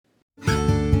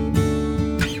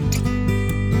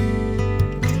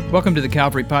Welcome to the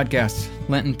Calvary Podcast,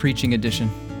 Lenten Preaching Edition,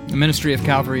 a ministry of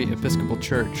Calvary Episcopal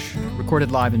Church,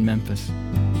 recorded live in Memphis.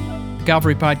 The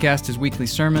Calvary Podcast is weekly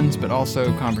sermons, but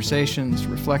also conversations,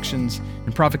 reflections,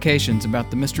 and provocations about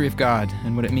the mystery of God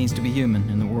and what it means to be human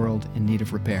in the world in need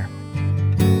of repair.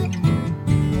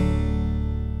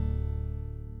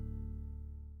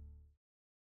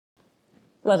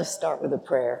 Let us start with a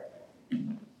prayer.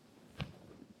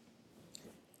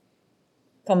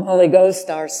 Come, Holy Ghost,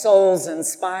 our souls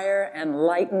inspire and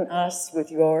lighten us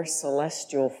with your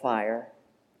celestial fire.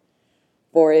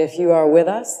 For if you are with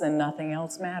us, then nothing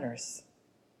else matters.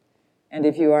 And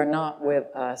if you are not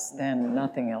with us, then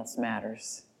nothing else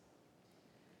matters.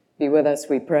 Be with us,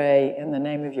 we pray, in the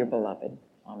name of your beloved.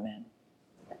 Amen.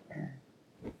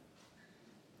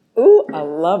 Ooh, I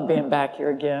love being back here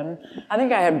again. I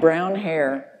think I had brown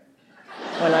hair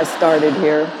when I started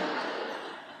here.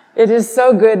 It is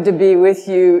so good to be with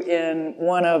you in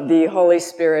one of the Holy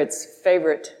Spirit's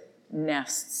favorite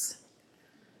nests.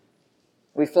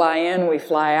 We fly in, we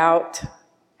fly out,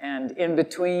 and in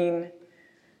between,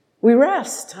 we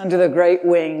rest under the great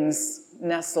wings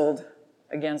nestled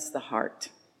against the heart.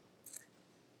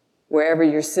 Wherever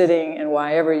you're sitting and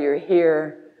wherever you're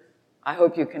here, I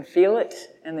hope you can feel it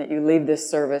and that you leave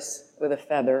this service with a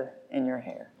feather in your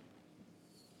hair.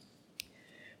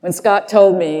 When Scott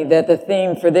told me that the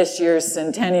theme for this year's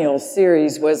Centennial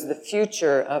series was the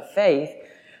future of faith,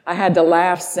 I had to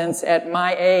laugh since at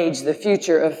my age, the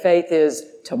future of faith is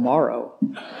tomorrow.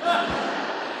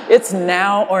 It's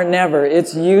now or never.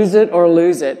 It's use it or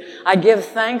lose it. I give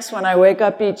thanks when I wake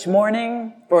up each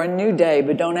morning for a new day,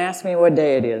 but don't ask me what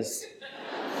day it is.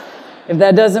 If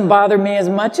that doesn't bother me as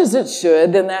much as it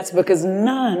should, then that's because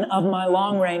none of my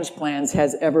long-range plans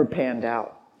has ever panned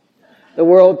out. The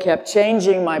world kept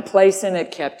changing, my place in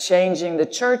it kept changing, the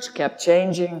church kept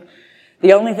changing.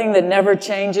 The only thing that never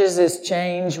changes is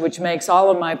change, which makes all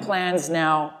of my plans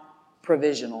now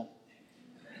provisional.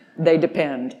 They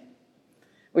depend,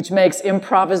 which makes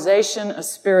improvisation a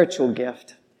spiritual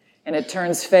gift, and it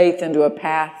turns faith into a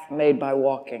path made by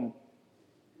walking.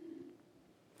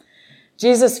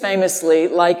 Jesus famously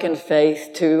likened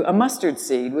faith to a mustard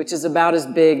seed, which is about as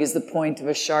big as the point of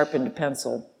a sharpened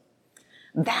pencil.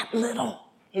 That little,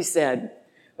 he said,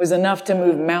 was enough to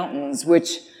move mountains,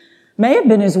 which may have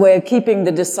been his way of keeping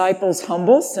the disciples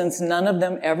humble since none of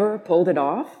them ever pulled it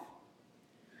off.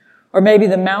 Or maybe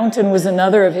the mountain was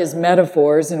another of his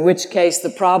metaphors, in which case the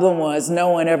problem was no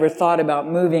one ever thought about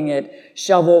moving it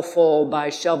shovelful by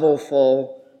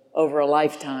shovelful over a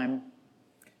lifetime,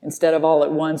 instead of all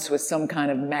at once with some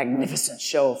kind of magnificent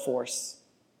show of force.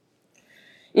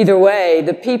 Either way,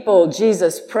 the people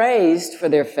Jesus praised for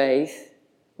their faith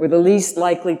were the least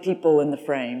likely people in the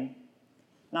frame.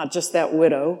 Not just that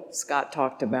widow Scott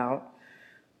talked about,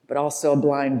 but also a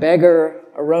blind beggar,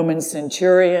 a Roman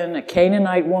centurion, a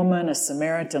Canaanite woman, a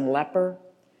Samaritan leper,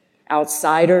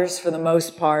 outsiders for the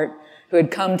most part, who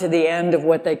had come to the end of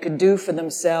what they could do for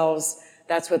themselves.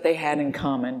 That's what they had in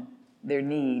common, their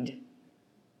need.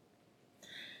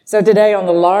 So today, on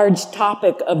the large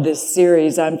topic of this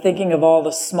series, I'm thinking of all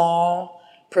the small,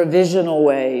 provisional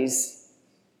ways,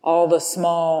 all the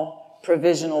small,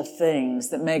 provisional things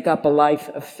that make up a life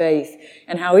of faith,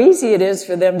 and how easy it is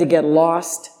for them to get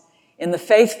lost in the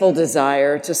faithful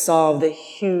desire to solve the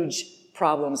huge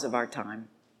problems of our time.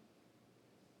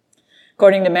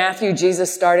 According to Matthew,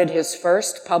 Jesus started his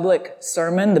first public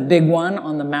sermon, the big one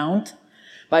on the Mount,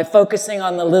 by focusing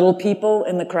on the little people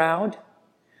in the crowd,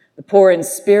 the poor in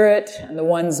spirit and the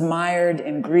ones mired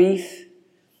in grief,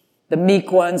 the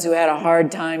meek ones who had a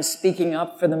hard time speaking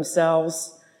up for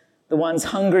themselves, the ones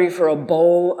hungry for a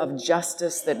bowl of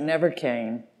justice that never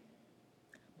came.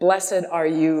 Blessed are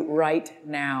you right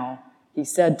now, he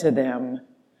said to them,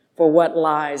 for what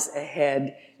lies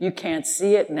ahead. You can't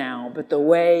see it now, but the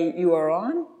way you are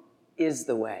on is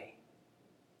the way.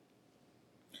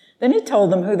 Then he told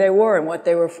them who they were and what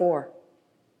they were for.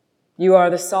 You are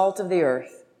the salt of the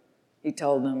earth, he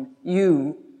told them.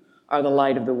 You are the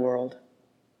light of the world.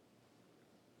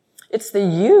 It's the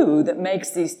you that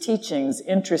makes these teachings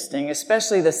interesting,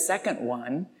 especially the second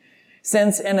one,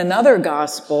 since in another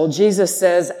gospel, Jesus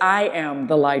says, I am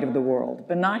the light of the world,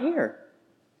 but not here.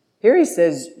 Here he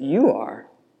says, you are.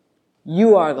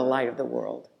 You are the light of the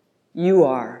world. You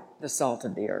are the salt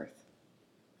of the earth.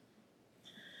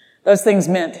 Those things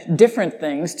meant different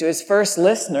things to his first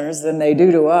listeners than they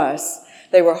do to us.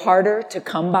 They were harder to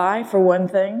come by, for one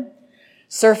thing.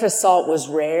 Surface salt was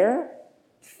rare.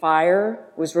 Fire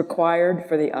was required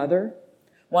for the other.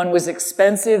 One was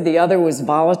expensive, the other was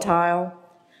volatile.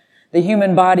 The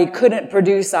human body couldn't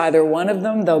produce either one of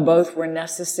them, though both were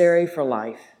necessary for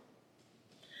life.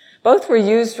 Both were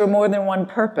used for more than one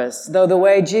purpose, though the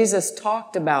way Jesus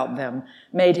talked about them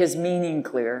made his meaning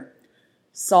clear.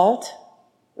 Salt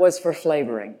was for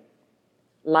flavoring.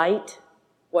 Light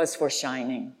was for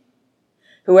shining.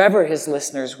 Whoever his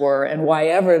listeners were and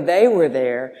whyever they were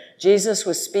there, Jesus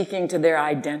was speaking to their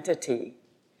identity.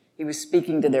 He was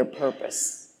speaking to their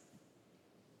purpose.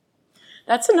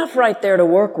 That's enough right there to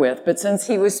work with, but since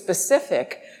he was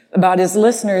specific about his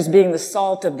listeners being the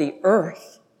salt of the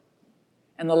earth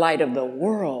and the light of the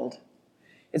world,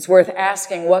 it's worth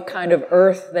asking what kind of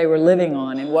earth they were living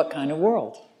on and what kind of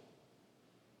world.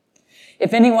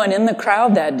 If anyone in the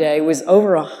crowd that day was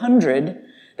over 100,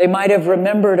 they might have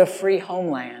remembered a free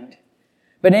homeland.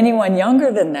 But anyone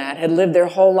younger than that had lived their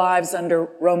whole lives under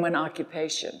Roman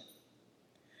occupation.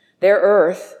 Their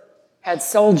earth had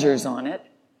soldiers on it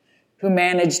who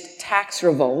managed tax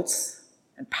revolts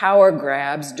and power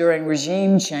grabs during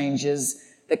regime changes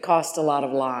that cost a lot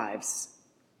of lives.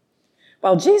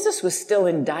 While Jesus was still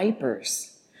in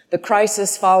diapers, the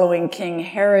crisis following King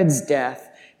Herod's death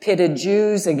pitted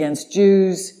Jews against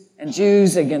Jews and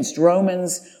Jews against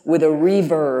Romans with a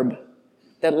reverb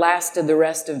that lasted the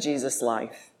rest of Jesus'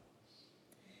 life.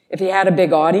 If he had a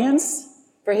big audience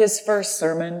for his first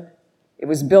sermon, it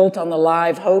was built on the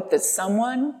live hope that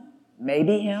someone,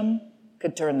 maybe him,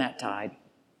 could turn that tide.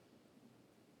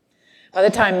 By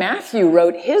the time Matthew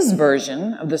wrote his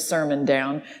version of the sermon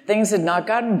down, things had not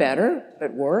gotten better,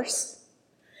 but worse.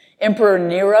 Emperor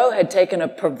Nero had taken a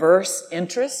perverse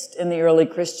interest in the early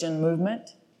Christian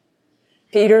movement.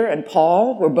 Peter and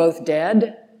Paul were both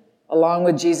dead, along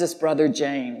with Jesus' brother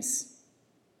James.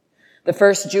 The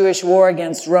first Jewish war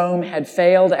against Rome had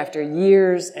failed after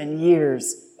years and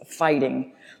years of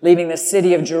fighting, leaving the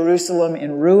city of Jerusalem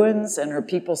in ruins and her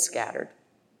people scattered.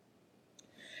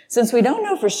 Since we don't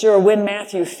know for sure when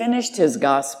Matthew finished his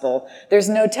gospel, there's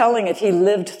no telling if he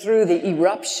lived through the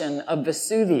eruption of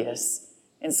Vesuvius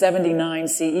in 79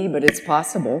 CE, but it's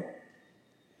possible.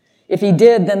 If he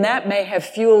did, then that may have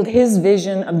fueled his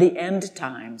vision of the end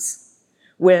times,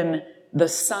 when the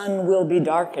sun will be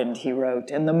darkened, he wrote,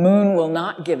 and the moon will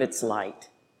not give its light.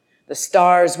 The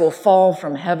stars will fall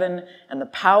from heaven, and the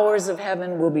powers of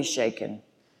heaven will be shaken.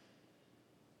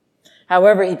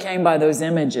 However he came by those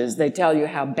images, they tell you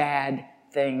how bad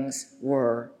things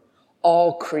were.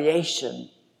 All creation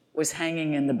was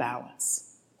hanging in the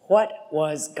balance. What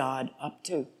was God up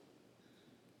to?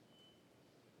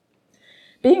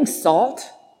 Being salt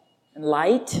and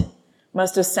light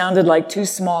must have sounded like too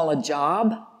small a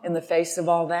job in the face of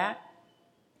all that.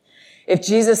 If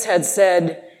Jesus had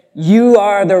said, "You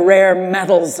are the rare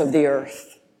metals of the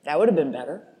earth," that would have been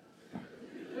better.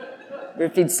 Or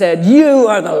if he'd said, "You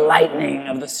are the lightning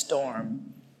of the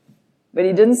storm." But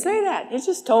he didn't say that. He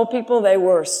just told people they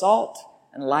were salt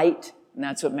and light, and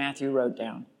that's what Matthew wrote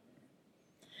down.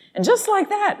 And just like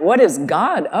that, what is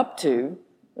God up to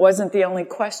wasn't the only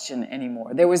question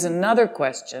anymore. There was another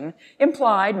question,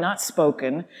 implied, not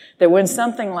spoken, that went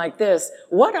something like this: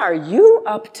 what are you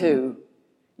up to,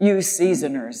 you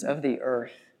seasoners of the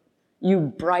earth,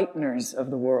 you brighteners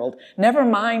of the world? Never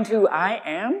mind who I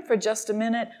am for just a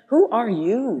minute. Who are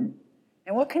you?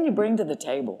 And what can you bring to the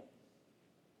table?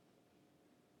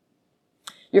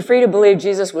 You're free to believe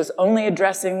Jesus was only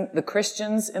addressing the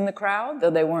Christians in the crowd, though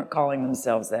they weren't calling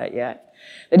themselves that yet.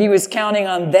 That he was counting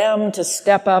on them to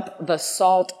step up the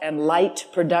salt and light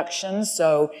production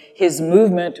so his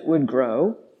movement would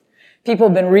grow. People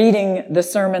have been reading the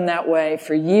sermon that way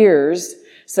for years.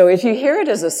 So if you hear it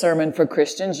as a sermon for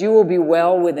Christians, you will be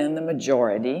well within the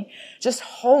majority. Just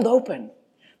hold open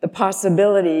the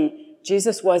possibility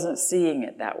Jesus wasn't seeing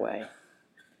it that way.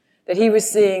 That he was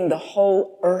seeing the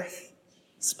whole earth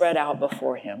spread out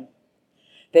before him.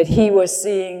 That he was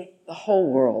seeing the whole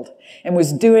world and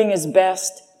was doing his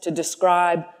best to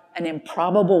describe an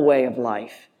improbable way of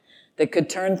life that could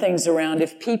turn things around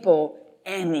if people,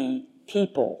 any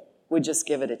people, would just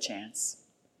give it a chance.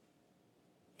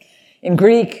 In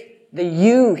Greek, the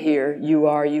you here, you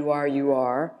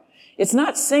are, it's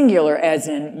not singular as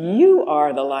in you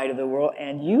are the light of the world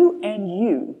and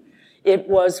you. It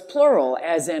was plural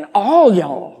as in all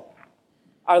y'all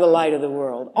are the light of the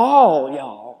world. All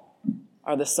y'all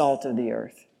are the salt of the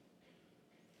earth.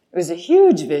 It was a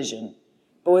huge vision,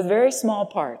 but with very small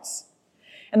parts.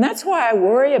 And that's why I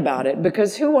worry about it,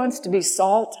 because who wants to be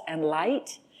salt and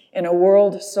light in a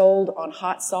world sold on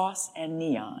hot sauce and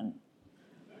neon?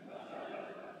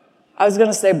 I was going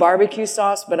to say barbecue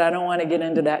sauce, but I don't want to get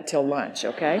into that till lunch,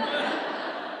 okay?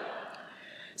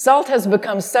 Salt has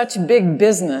become such big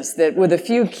business that with a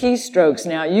few keystrokes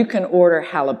now, you can order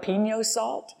jalapeno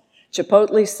salt,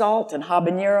 chipotle salt, and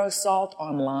habanero salt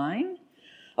online.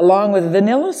 along with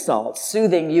vanilla salt,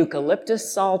 soothing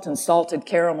eucalyptus salt, and salted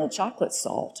caramel chocolate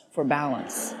salt for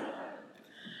balance.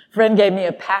 A friend gave me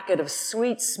a packet of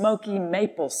sweet, smoky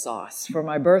maple sauce for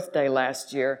my birthday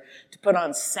last year to put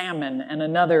on salmon and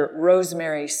another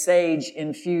rosemary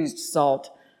sage-infused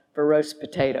salt for roast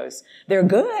potatoes. They're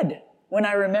good when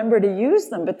I remember to use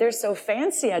them, but they're so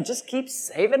fancy, I just keep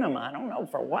saving them. I don't know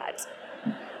for what.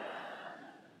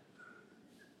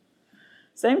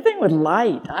 Same thing with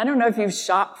light. I don't know if you've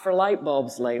shopped for light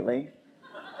bulbs lately,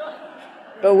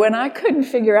 but when I couldn't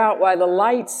figure out why the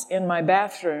lights in my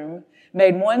bathroom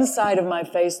made one side of my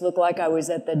face look like I was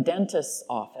at the dentist's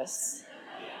office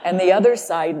and the other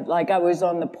side like I was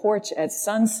on the porch at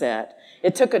sunset,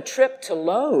 it took a trip to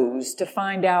Lowe's to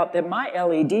find out that my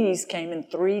LEDs came in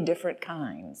 3 different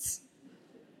kinds.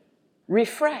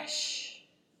 Refresh,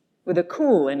 with a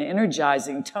cool and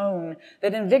energizing tone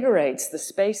that invigorates the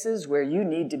spaces where you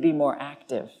need to be more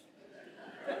active.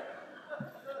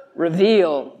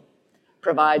 Reveal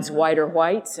provides whiter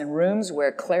whites in rooms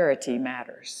where clarity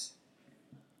matters.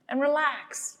 And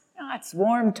relax. Its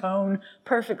warm tone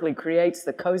perfectly creates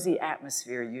the cozy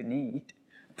atmosphere you need.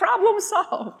 Problem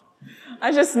solved.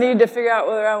 I just need to figure out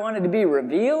whether I wanted to be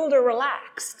revealed or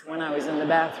relaxed when I was in the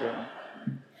bathroom.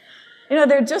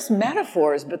 They're just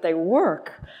metaphors, but they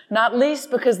work, not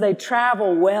least because they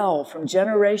travel well from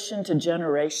generation to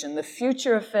generation. The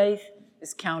future of faith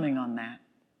is counting on that.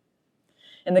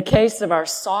 In the case of our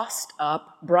sauced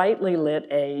up, brightly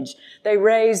lit age, they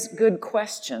raise good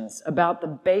questions about the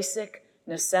basic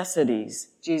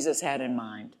necessities Jesus had in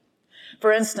mind.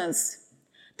 For instance,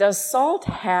 does salt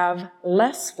have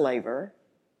less flavor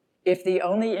if the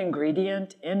only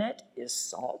ingredient in it is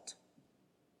salt?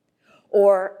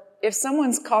 Or if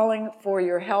someone's calling for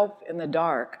your help in the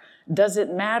dark, does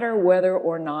it matter whether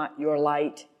or not your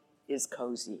light is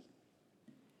cozy?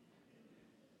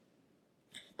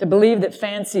 To believe that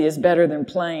fancy is better than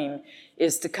plain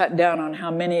is to cut down on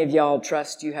how many of y'all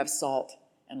trust you have salt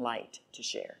and light to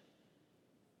share.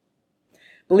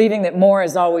 Believing that more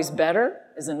is always better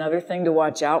is another thing to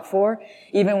watch out for,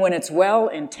 even when it's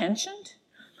well-intentioned.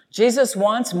 Jesus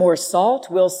wants more salt.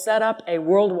 We'll set up a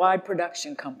worldwide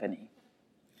production company.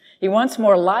 He wants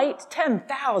more light,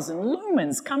 10,000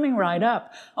 lumens coming right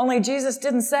up. Only Jesus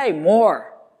didn't say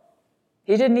more.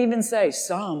 He didn't even say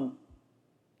some.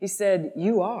 He said,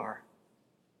 you are.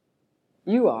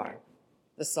 You are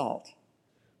the salt,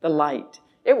 the light.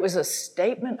 It was a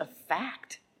statement of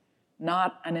fact,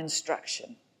 not an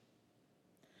instruction.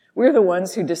 We're the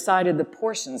ones who decided the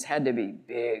portions had to be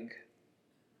big.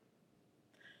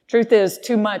 Truth is,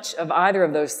 too much of either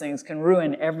of those things can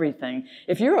ruin everything.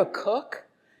 If you're a cook,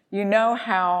 you know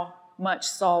how much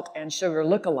salt and sugar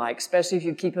look alike, especially if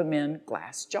you keep them in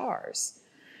glass jars.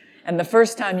 And the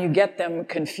first time you get them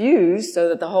confused so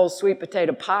that the whole sweet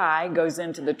potato pie goes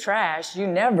into the trash, you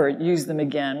never use them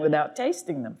again without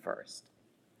tasting them first.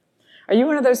 Are you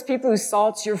one of those people who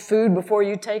salts your food before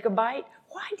you take a bite?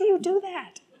 Why do you do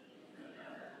that?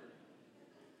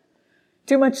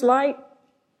 Too much light?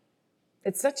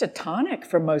 It's such a tonic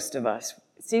for most of us.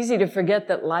 It's easy to forget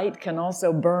that light can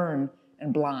also burn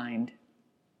and blind.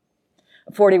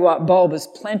 A 40-watt bulb is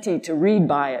plenty to read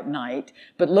by at night,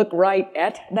 but look right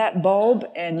at that bulb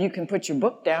and you can put your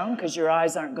book down because your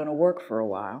eyes aren't going to work for a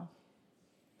while.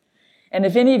 And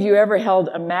if any of you ever held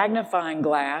a magnifying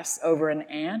glass over an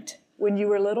ant when you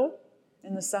were little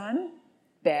in the sun,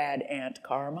 bad ant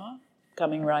karma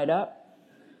coming right up.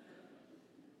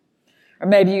 Or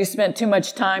maybe you spent too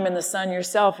much time in the sun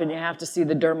yourself and you have to see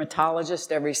the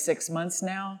dermatologist every 6 months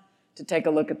now to take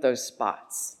a look at those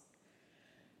spots.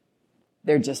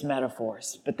 They're just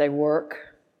metaphors, but they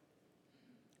work.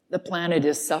 The planet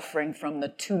is suffering from the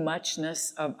too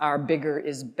muchness of our bigger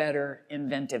is better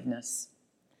inventiveness.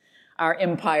 Our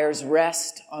empires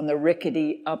rest on the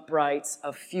rickety uprights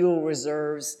of fuel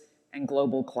reserves and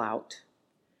global clout.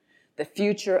 The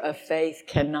future of faith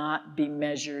cannot be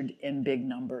measured in big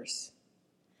numbers.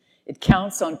 It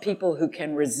counts on people who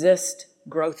can resist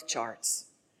growth charts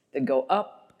that go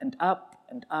up and up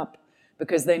and up,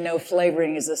 because they know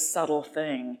flavoring is a subtle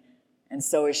thing, and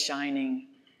so is shining.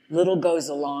 Little goes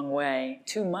a long way.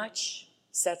 Too much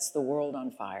sets the world on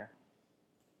fire.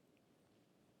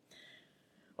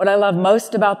 What I love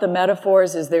most about the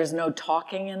metaphors is there's no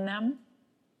talking in them,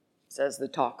 says the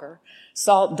talker.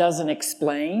 Salt doesn't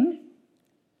explain,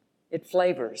 it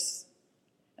flavors.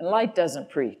 And light doesn't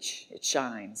preach, it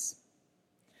shines.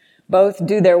 Both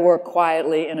do their work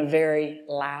quietly in a very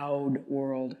loud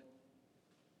world.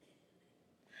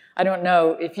 I don't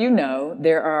know if you know,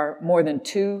 there are more than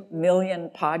 2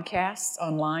 million podcasts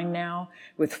online now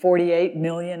with 48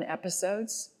 million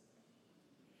episodes.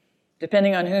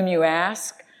 Depending on whom you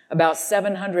ask, about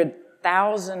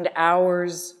 700,000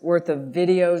 hours worth of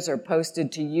videos are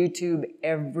posted to YouTube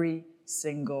every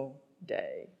single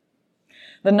day.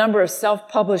 The number of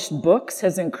self-published books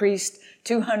has increased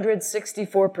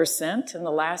 264% in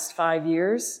the last 5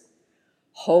 years.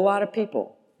 Whole lot of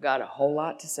people got a whole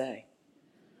lot to say.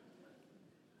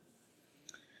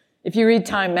 If you read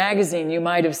Time magazine, you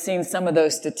might have seen some of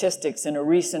those statistics in a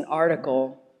recent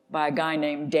article by a guy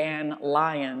named Dan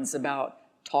Lyons about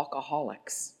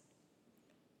talkaholics.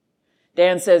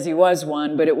 Dan says he was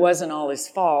one, but it wasn't all his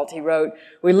fault. He wrote,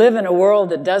 "We live in a world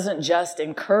that doesn't just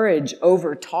encourage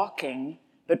over-talking,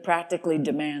 but practically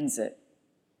demands it,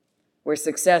 where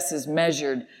success is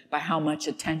measured by how much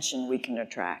attention we can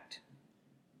attract."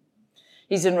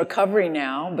 He's in recovery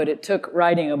now, but it took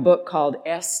writing a book called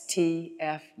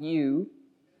STFU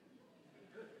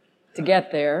to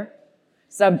get there,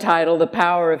 subtitled "The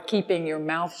Power of Keeping Your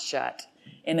Mouth Shut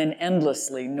in an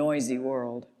Endlessly Noisy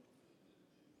World."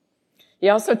 He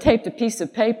also taped a piece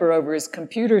of paper over his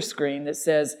computer screen that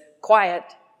says,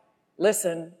 "Quiet,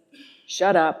 listen,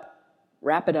 shut up,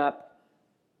 wrap it up."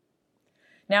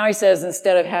 Now he says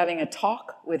instead of having a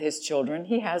talk with his children,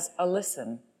 he has a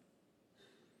listen.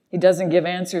 He doesn't give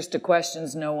answers to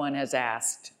questions no one has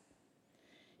asked.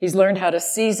 He's learned how to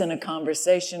season a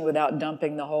conversation without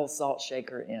dumping the whole salt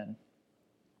shaker in.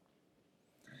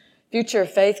 Future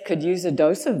Faith could use a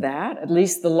dose of that. At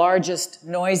least the largest,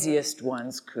 noisiest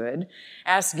ones could.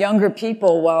 Ask younger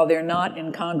people while they're not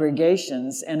in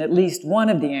congregations, and at least one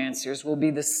of the answers will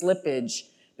be the slippage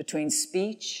between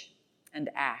speech and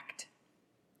act.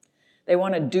 They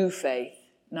want to do faith,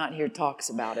 not hear talks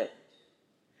about it.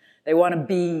 They want to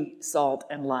be salt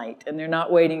and light, and they're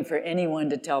not waiting for anyone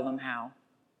to tell them how.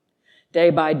 Day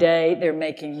by day, they're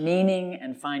making meaning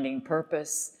and finding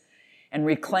purpose and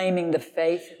reclaiming the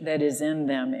faith that is in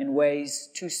them in ways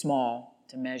too small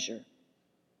to measure.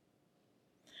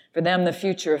 For them, the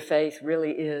future of faith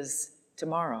really is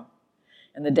tomorrow,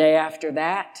 and the day after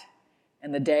that,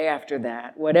 and the day after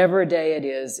that. Whatever day it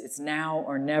is, it's now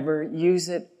or never. Use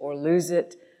it or lose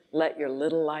it. Let your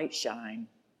little light shine.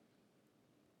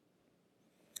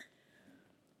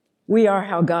 We are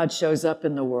how God shows up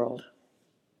in the world.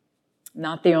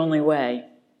 Not the only way.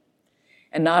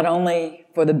 And not only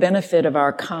for the benefit of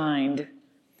our kind,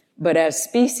 but as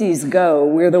species go,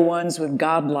 we're the ones with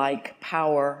godlike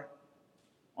power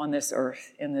on this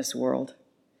earth, in this world.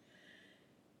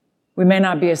 We may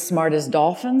not be as smart as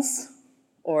dolphins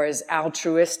or as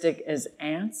altruistic as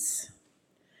ants,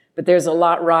 but there's a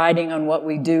lot riding on what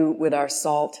we do with our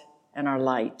salt and our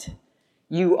light.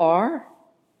 You are.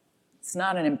 It's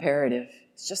not an imperative.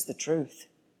 It's just the truth.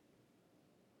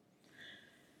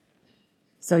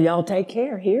 So y'all take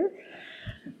care here.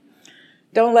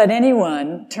 Don't let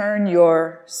anyone turn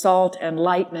your salt and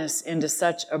lightness into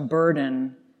such a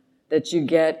burden that you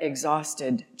get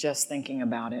exhausted just thinking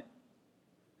about it.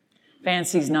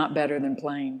 Fancy's not better than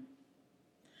plain.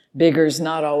 Bigger's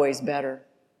not always better.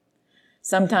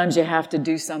 Sometimes you have to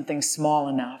do something small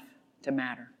enough to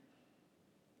matter.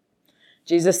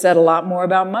 Jesus said a lot more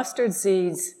about mustard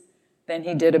seeds than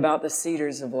he did about the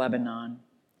cedars of Lebanon.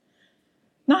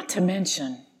 Not to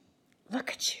mention, look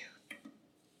at you.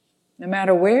 No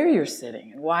matter where you're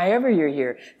sitting and wherever you're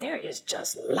here, there is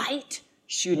just light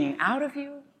shooting out of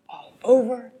you all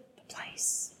over the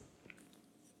place.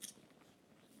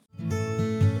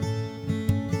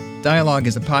 Dialogue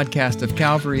is a podcast of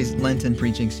Calvary's Lenten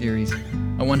preaching series,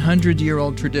 a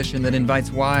 100-year-old tradition that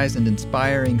invites wise and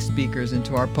inspiring speakers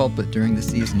into our pulpit during the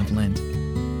season of Lent.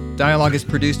 Dialogue is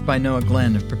produced by Noah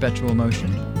Glenn of Perpetual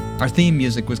Motion. Our theme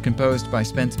music was composed by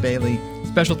Spence Bailey.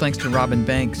 Special thanks to Robin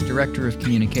Banks, Director of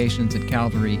Communications at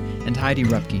Calvary, and Heidi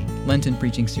Rupke, Lenten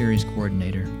Preaching Series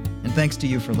Coordinator. And thanks to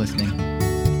you for listening.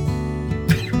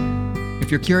 If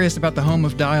you're curious about the home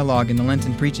of dialogue in the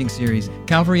Lenten Preaching Series,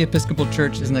 Calvary Episcopal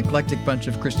Church is an eclectic bunch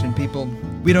of Christian people.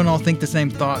 We don't all think the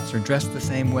same thoughts or dress the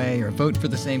same way or vote for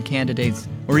the same candidates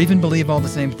or even believe all the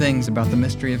same things about the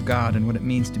mystery of God and what it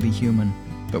means to be human.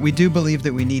 But we do believe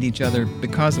that we need each other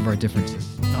because of our differences,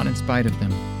 not in spite of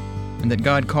them, and that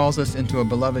God calls us into a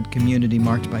beloved community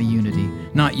marked by unity,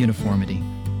 not uniformity.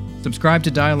 Subscribe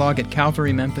to Dialogue at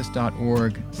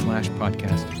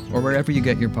calvarymemphis.org/podcast or wherever you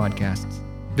get your podcasts.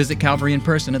 Visit Calvary in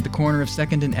person at the corner of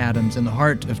 2nd and Adams in the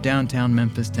heart of downtown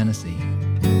Memphis, Tennessee.